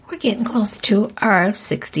We're getting close to our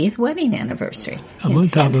 60th wedding anniversary. I'm on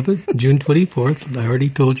top of it. June 24th. I already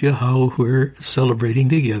told you how we're celebrating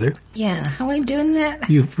together. Yeah, how are we doing that?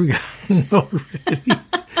 You've forgotten already.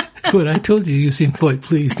 But I told you, you seem quite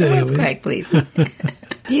pleased anyway. I was quite pleased.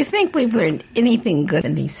 Do you think we've learned anything good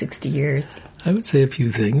in these 60 years? I would say a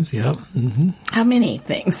few things, yeah. Mm-hmm. How many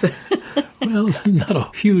things? Well, not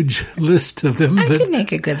a huge list of them. I but could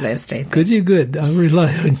make a good list, I think. Could you? Good. I'll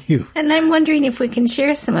rely on you. And I'm wondering if we can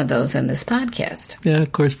share some of those in this podcast. Yeah,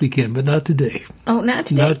 of course we can, but not today. Oh, not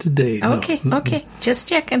today? Not today, no. Okay. Just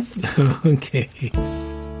checking. Okay.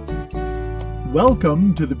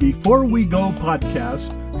 Welcome to the Before We Go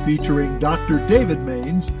podcast featuring Dr. David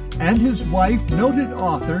Maines and his wife, noted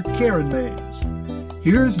author Karen Maines.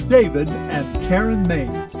 Here's David and Karen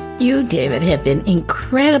Maines. You, David, have been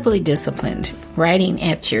incredibly disciplined writing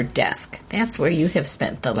at your desk. That's where you have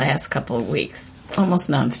spent the last couple of weeks, almost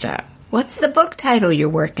nonstop. What's the book title you're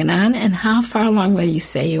working on, and how far along will you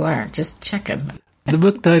say you are? Just checking. The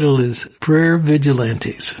book title is Prayer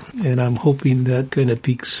Vigilantes, and I'm hoping that kind of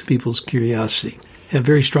piques people's curiosity. I have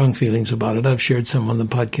very strong feelings about it. I've shared some on the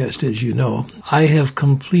podcast, as you know. I have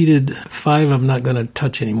completed 5. I'm not going to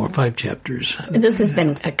touch anymore, 5 chapters. This has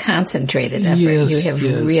been a concentrated effort. Yes, you have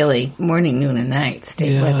really morning, noon, and night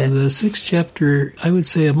stayed with it. The 6th chapter, I would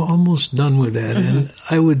say I'm almost done with that. Mm-hmm. And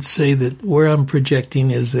I would say that where I'm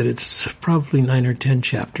projecting is that it's probably 9 or 10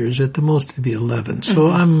 chapters. At the most, it'd be 11. So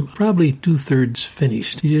I'm probably 2/3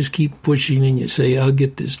 finished. You just keep pushing and you say, I'll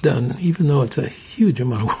get this done, even though it's a huge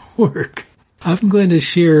amount of work. I'm going to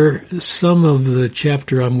share some of the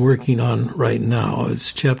chapter I'm working on right now.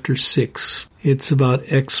 It's chapter 6. It's about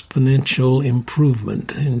exponential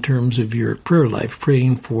improvement in terms of your prayer life,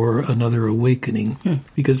 praying for another awakening.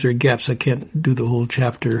 Because there are gaps. I can't do the whole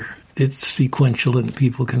chapter. It's sequential and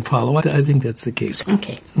people can follow. I think that's the case.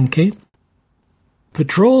 Okay?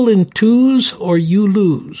 Patrol in 2s or you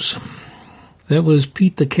lose. That was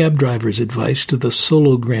Pete the cab driver's advice to the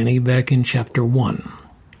solo granny back in chapter 1.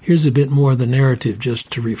 Here's a bit more of the narrative just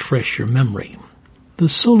to refresh your memory. The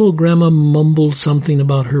solo grandma mumbled something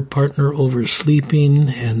about her partner oversleeping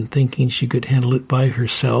and thinking she could handle it by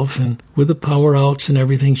herself, and with the power outs and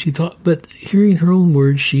everything she thought, but hearing her own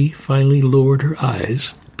words, she finally lowered her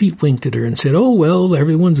eyes. Pete winked at her and said, oh, well,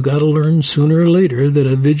 everyone's got to learn sooner or later that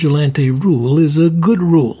a vigilante rule is a good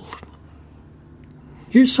rule.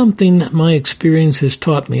 Here's something my experience has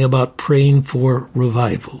taught me about praying for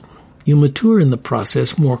revival. You mature in the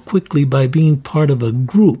process more quickly by being part of a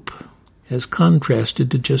group as contrasted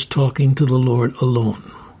to just talking to the Lord alone.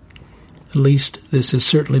 At least this has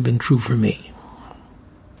certainly been true for me.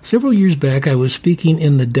 Several years back, I was speaking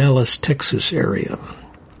in the Dallas, Texas area.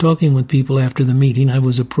 Talking with people after the meeting, I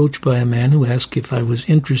was approached by a man who asked if I was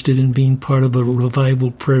interested in being part of a revival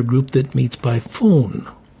prayer group that meets by phone.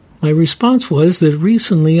 My response was that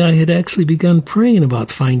recently I had actually begun praying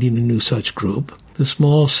about finding a new such group. The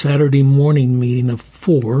small Saturday morning meeting of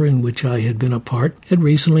 4 in which I had been a part had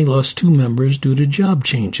recently lost 2 members due to job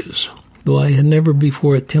changes. Though I had never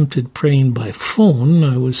before attempted praying by phone,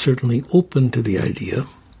 I was certainly open to the idea.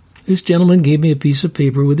 This gentleman gave me a piece of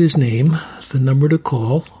paper with his name, the number to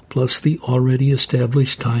call, plus the already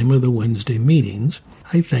established time of the Wednesday meetings.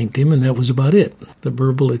 I thanked him, and that was about it. The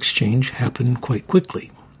verbal exchange happened quite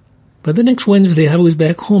quickly. By the next Wednesday, I was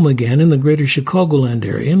back home again in the greater Chicagoland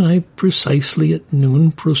area, and I precisely at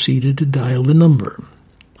noon proceeded to dial the number.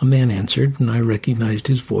 A man answered, and I recognized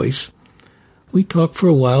his voice. We talked for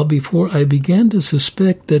a while before I began to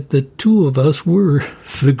suspect that the 2 of us were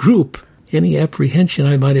the group. Any apprehension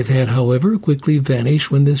I might have had, however, quickly vanished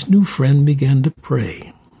when this new friend began to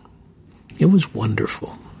pray. It was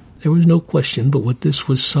wonderful. There was no question but what this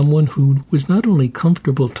was someone who was not only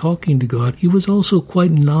comfortable talking to God, he was also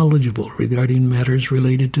quite knowledgeable regarding matters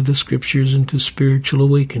related to the Scriptures and to spiritual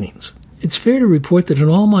awakenings. It's fair to report that in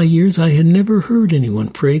all my years I had never heard anyone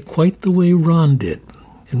pray quite the way Ron did.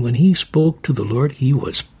 And when he spoke to the Lord, he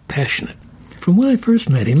was passionate. From when I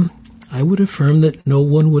first met him, I would affirm that no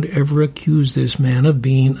one would ever accuse this man of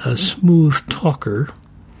being a smooth talker.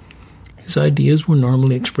 His ideas were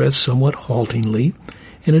normally expressed somewhat haltingly,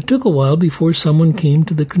 and it took a while before someone came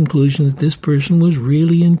to the conclusion that this person was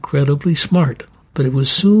really incredibly smart. But it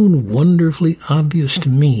was soon wonderfully obvious to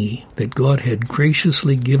me that God had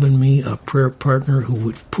graciously given me a prayer partner who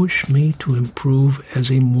would push me to improve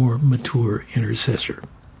as a more mature intercessor.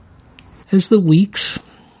 As the weeks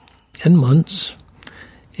and months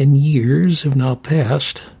and years have now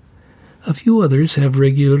passed, a few others have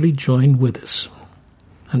regularly joined with us.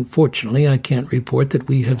 Unfortunately, I can't report that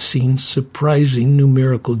we have seen surprising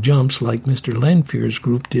numerical jumps like Mr. Lanfear's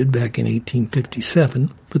group did back in 1857,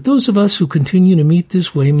 but those of us who continue to meet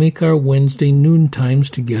this way make our Wednesday noon times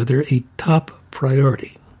together a top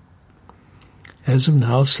priority. As of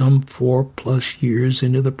now, some 4+ years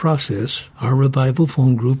into the process, our revival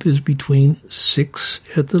phone group is between 6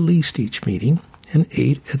 at the least each meeting and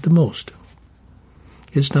 8 at the most.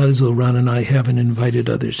 It's not as though Ron and I haven't invited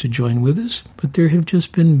others to join with us, but there have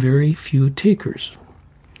just been very few takers.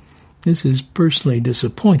 This is personally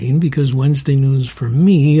disappointing because Wednesday noons for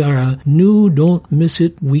me are a new don't miss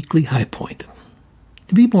it weekly high point.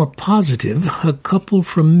 To be more positive, a couple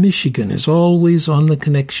from Michigan is always on the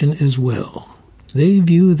connection as well. They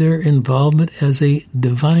view their involvement as a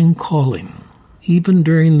divine calling. Even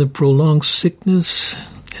during the prolonged sickness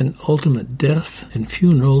and ultimate death and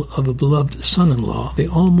funeral of a beloved son-in-law, they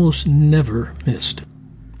almost never missed.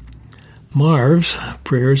 Marv's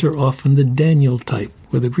prayers are often the Daniel type,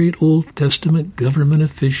 where the great Old Testament government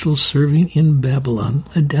official serving in Babylon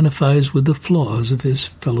identifies with the flaws of his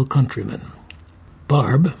fellow countrymen.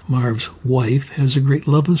 Barb, Marv's wife, has a great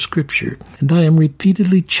love of Scripture, and I am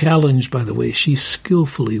repeatedly challenged by the way she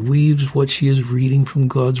skillfully weaves what she is reading from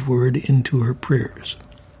God's Word into her prayers.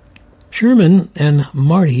 Sherman and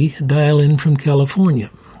Marty dial in from California.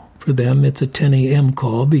 For them, it's a 10 a.m.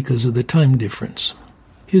 call because of the time difference.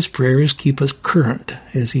 His prayers keep us current,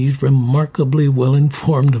 as he's remarkably well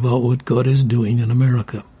informed about what God is doing in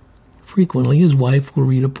America. Frequently, his wife will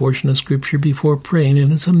read a portion of Scripture before praying,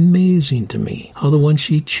 and it's amazing to me how the one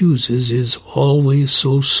she chooses is always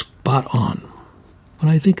so spot on.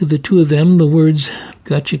 When I think of the two of them, the words,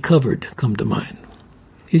 "got you covered," come to mind.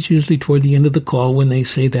 It's usually toward the end of the call when they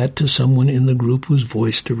say that to someone in the group who's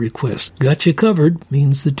voiced a request. "Got you covered"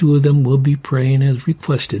 means the two of them will be praying as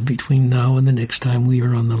requested between now and the next time we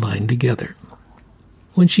are on the line together.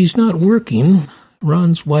 When she's not working,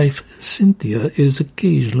 Ron's wife, Cynthia, is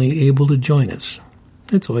occasionally able to join us.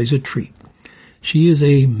 That's always a treat. She is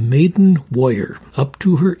a maiden warrior, up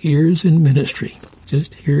to her ears in ministry.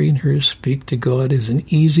 Just hearing her speak to God is an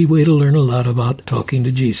easy way to learn a lot about talking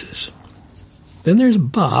to Jesus. Then there's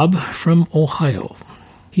Bob from Ohio.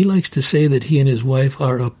 He likes to say that he and his wife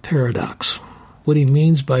are a paradox. What he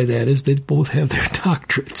means by that is they both have their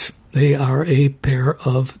doctorates. They are a pair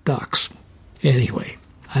of docs. Anyway,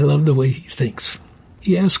 I love the way he thinks.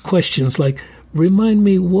 He asks questions like, "Remind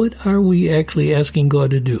me, what are we actually asking God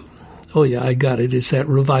to do?" "Oh yeah, I got it. It's that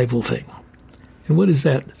revival thing." "And what is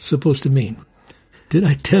that supposed to mean?" "Did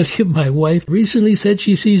I tell you my wife recently said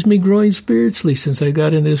she sees me growing spiritually since I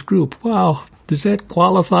got in this group? Wow, does that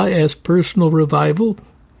qualify as personal revival?"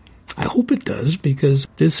 I hope it does, because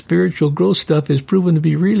this spiritual growth stuff has proven to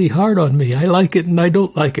be really hard on me. I like it and I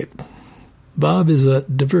don't like it. Bob is a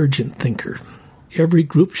divergent thinker. Every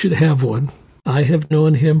group should have one. I have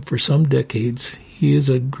known him for some decades. He is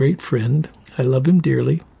a great friend. I love him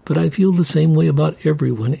dearly, but I feel the same way about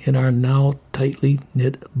everyone in our now tightly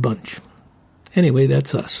knit bunch. Anyway,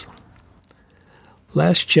 that's us.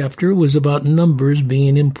 Last chapter was about numbers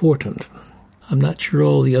being important. I'm not sure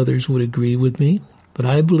all the others would agree with me, but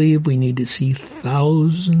I believe we need to see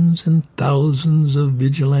thousands and thousands of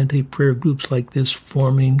vigilante prayer groups like this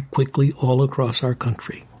forming quickly all across our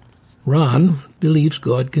country. Ron believes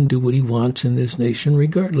God can do what he wants in this nation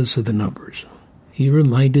regardless of the numbers. He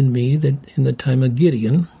reminded me that in the time of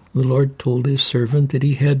Gideon, the Lord told his servant that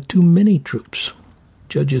he had too many troops.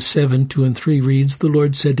 Judges 7:2-3 reads, "The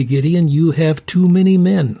Lord said to Gideon, 'You have too many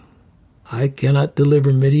men. I cannot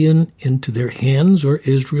deliver Midian into their hands, or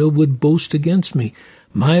Israel would boast against me.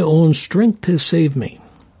 My own strength has saved me.'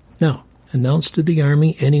 Now, announce to the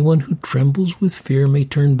army, anyone who trembles with fear may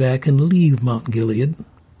turn back and leave Mount Gilead."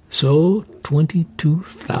 So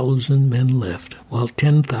 22,000 men left, while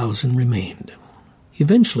 10,000 remained.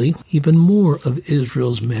 Eventually, even more of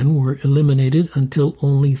Israel's men were eliminated until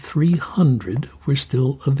only 300 were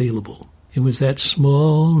still available. It was that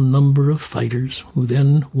small number of fighters who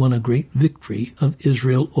then won a great victory of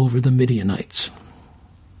Israel over the Midianites.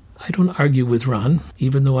 I don't argue with Ron,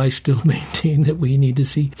 even though I still maintain that we need to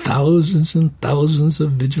see thousands and thousands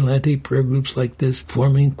of vigilante prayer groups like this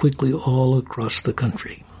forming quickly all across the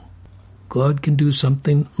country. God can do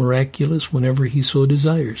something miraculous whenever he so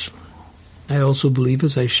desires. I also believe,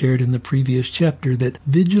 as I shared in the previous chapter, that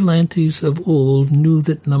vigilantes of old knew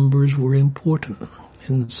that numbers were important,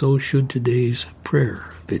 and so should today's prayer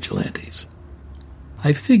vigilantes.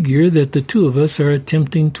 I figure that the two of us are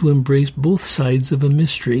attempting to embrace both sides of a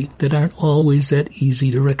mystery that aren't always that easy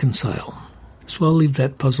to reconcile. So I'll leave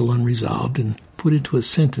that puzzle unresolved and put into a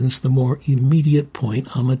sentence the more immediate point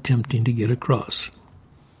I'm attempting to get across.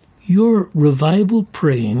 Your revival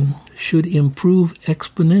praying should improve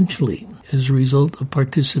exponentially as a result of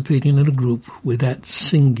participating in a group with that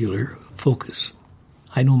singular focus.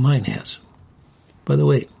 I know mine has. By the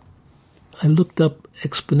way, I looked up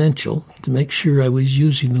exponential to make sure I was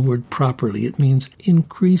using the word properly. It means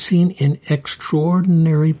increasing in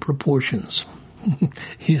extraordinary proportions.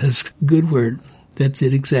 Yes, good word. That's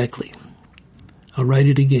it exactly. I'll write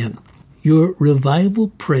it again. Your revival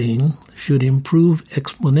praying should improve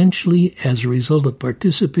exponentially as a result of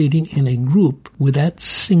participating in a group with that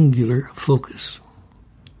singular focus.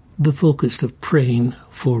 The focus of praying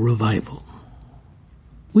for revival.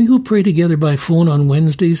 We who pray together by phone on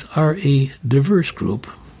Wednesdays are a diverse group.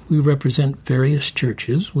 We represent various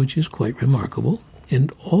churches, which is quite remarkable,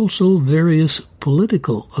 and also various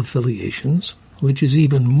political affiliations, which is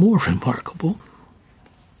even more remarkable.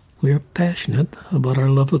 We are passionate about our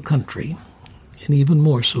love of country, and even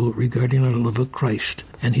more so regarding our love of Christ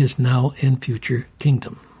and his now and future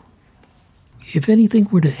kingdom. If anything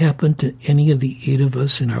were to happen to any of the 8 of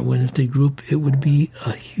us in our Wednesday group, it would be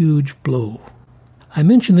a huge blow. I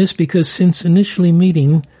mention this because since initially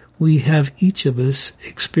meeting, we have each of us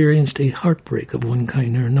experienced a heartbreak of one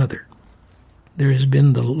kind or another. There has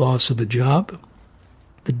been the loss of a job,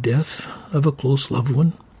 the death of a close loved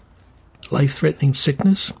one, life-threatening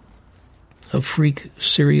sickness, a freak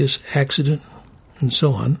serious accident, and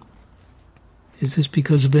so on. Is this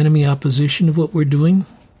because of enemy opposition of what we're doing?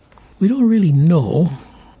 We don't really know,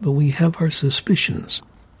 but we have our suspicions.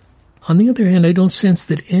 On the other hand, I don't sense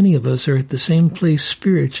that any of us are at the same place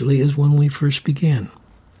spiritually as when we first began.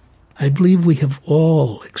 I believe we have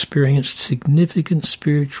all experienced significant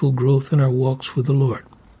spiritual growth in our walks with the Lord.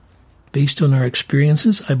 Based on our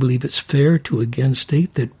experiences, I believe it's fair to again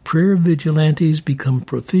state that prayer vigilantes become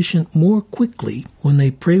proficient more quickly when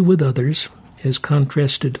they pray with others, as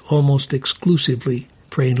contrasted almost exclusively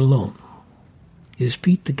praying alone. Is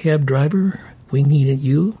Pete the cab driver winking at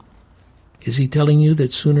you? Is he telling you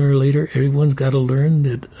that sooner or later everyone's got to learn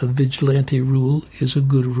that a vigilante rule is a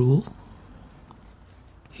good rule?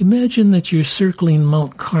 Imagine that you're circling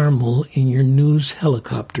Mount Carmel in your news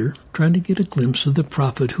helicopter, trying to get a glimpse of the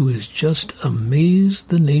prophet who has just amazed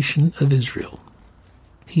the nation of Israel.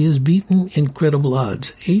 He has beaten incredible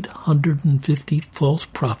odds, 850 false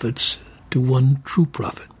prophets to one true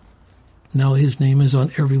prophet. Now his name is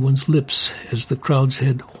on everyone's lips as the crowds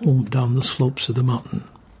head home down the slopes of the mountain.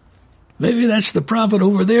 Maybe that's the prophet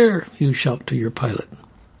over there, you shout to your pilot.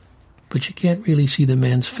 But you can't really see the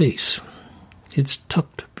man's face. It's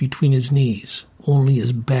tucked between his knees. Only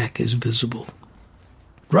his back is visible.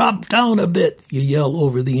 Drop down a bit, you yell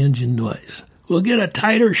over the engine noise. We'll get a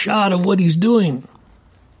tighter shot of what he's doing.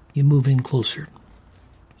 You move in closer.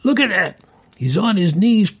 Look at that. He's on his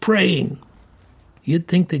knees praying. You'd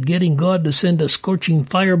think that getting God to send a scorching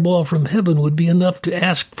fireball from heaven would be enough to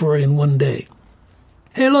ask for in one day.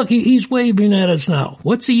 Hey, look, he's waving at us now.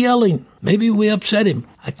 What's he yelling? Maybe we upset him.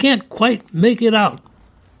 I can't quite make it out.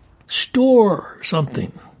 Store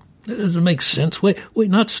something. That doesn't make sense. Wait,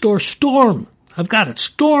 not store, storm. I've got it.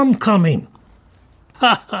 Storm coming.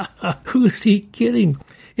 Ha, ha, ha. Who's he kidding?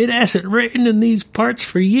 It hasn't rained in these parts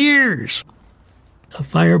for years. A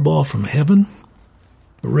fireball from heaven?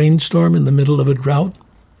 A rainstorm in the middle of a drought?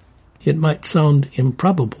 It might sound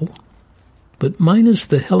improbable, but minus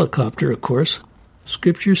the helicopter, of course,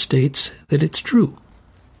 Scripture states that it's true.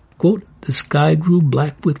 Quote, the sky grew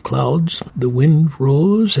black with clouds, the wind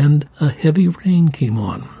rose, and a heavy rain came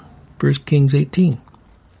on. 1 Kings 18.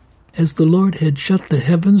 As the Lord had shut the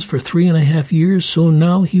heavens for 3.5 years, so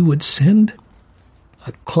now he would send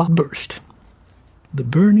a cloudburst. The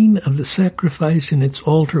burning of the sacrifice in its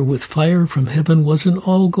altar with fire from heaven wasn't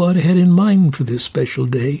all God had in mind for this special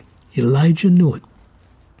day. Elijah knew it.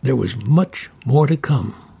 There was much more to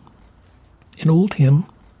come. An old hymn,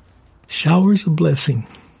 Showers of Blessing,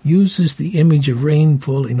 uses the image of rain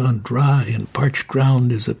falling on dry and parched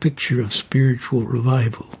ground as a picture of spiritual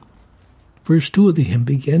revival. Verse 2 of the hymn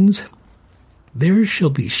begins, there shall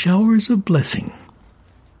be showers of blessing,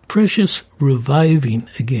 precious reviving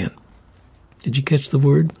again. Did you catch the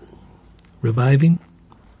word? Reviving?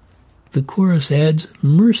 The chorus adds,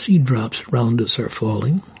 mercy drops round us are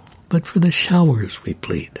falling, but for the showers we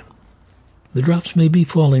plead. The drops may be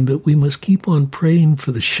falling, but we must keep on praying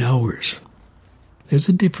for the showers. There's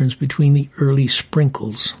a difference between the early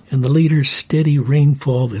sprinkles and the later steady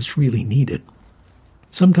rainfall that's really needed.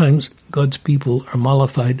 Sometimes God's people are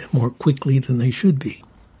mollified more quickly than they should be.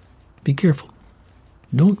 Be careful.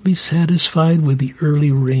 Don't be satisfied with the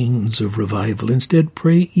early rains of revival. Instead,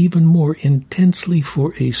 pray even more intensely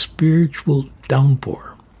for a spiritual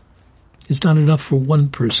downpour. It's not enough for one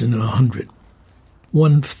person in 100.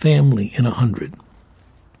 one family in 100,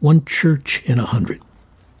 one church in 100,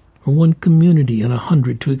 or one community in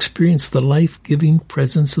 100 to experience the life-giving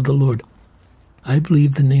presence of the Lord. I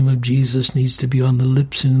believe the name of Jesus needs to be on the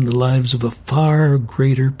lips and in the lives of a far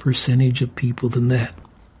greater percentage of people than that.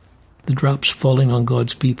 The drops falling on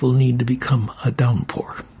God's people need to become a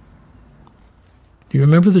downpour. Do you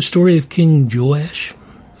remember the story of King Joash?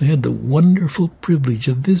 Who had the wonderful privilege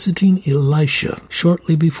of visiting Elisha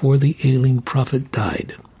shortly before the ailing prophet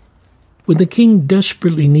died. When the king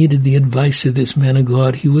desperately needed the advice of this man of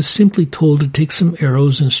God, he was simply told to take some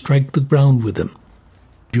arrows and strike the ground with them.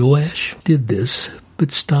 Joash did this, but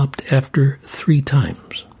stopped after 3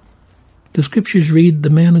 times. The scriptures read, the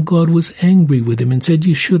man of God was angry with him and said,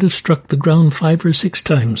 you should have struck the ground 5 or 6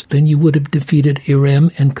 times. Then you would have defeated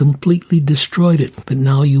Aram and completely destroyed it. But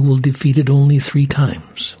now you will defeat it only 3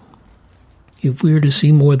 times. If we are to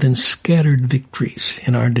see more than scattered victories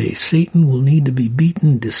in our day, Satan will need to be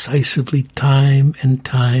beaten decisively time and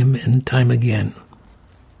time and time again.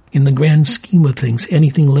 In the grand scheme of things,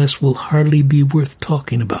 anything less will hardly be worth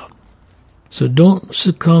talking about. So don't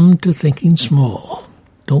succumb to thinking small.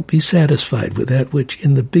 Don't be satisfied with that which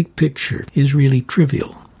in the big picture is really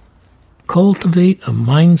trivial. Cultivate a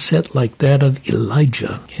mindset like that of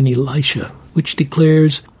Elijah and Elisha, which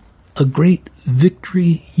declares a great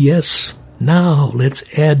victory, yes. Now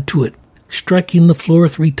let's add to it. Striking the floor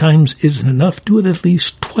 3 times isn't enough. Do it at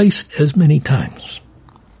least twice as many times.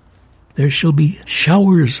 There shall be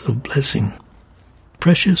showers of blessing,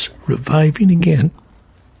 precious reviving again,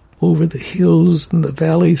 over the hills and the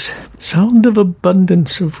valleys, sound of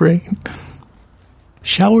abundance of rain.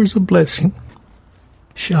 Showers of blessing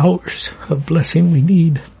we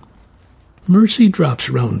need. Mercy drops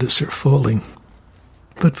around us are falling,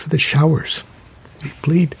 but for the showers we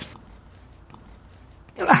plead.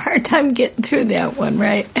 You have a hard time getting through that one,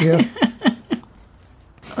 right? Yeah.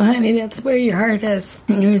 Well, honey, that's where your heart is,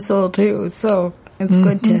 and your soul too, so it's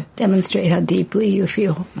good to demonstrate how deeply you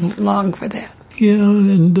feel long for that. Yeah,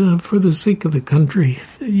 and for the sake of the country,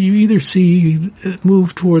 you either see it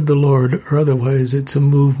move toward the Lord, or otherwise it's a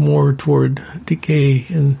move more toward decay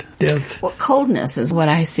and death. Well, coldness is what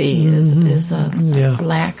I see is a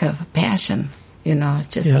lack of passion. You know, it's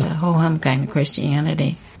just a ho-hum kind of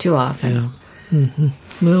Christianity too often. Yeah. Mm-hmm.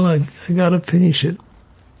 Well, I gotta finish it.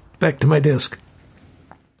 Back to my desk.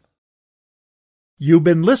 You've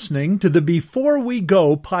been listening to the Before We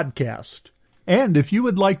Go podcast. And if you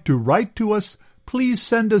would like to write to us, please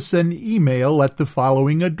send us an email at the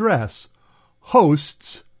following address,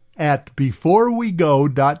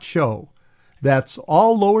 hosts@beforewego.show. That's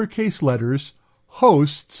all lowercase letters,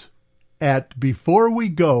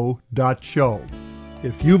 hosts@beforewego.show.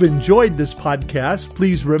 If you've enjoyed this podcast,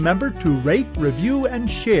 please remember to rate, review, and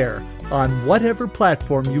share on whatever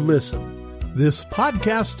platform you listen. This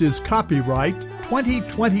podcast is copyright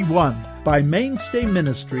 2021 by Mainstay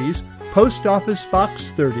Ministries, Post Office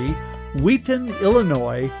Box 30, Wheaton,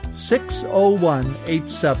 Illinois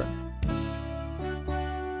 60187.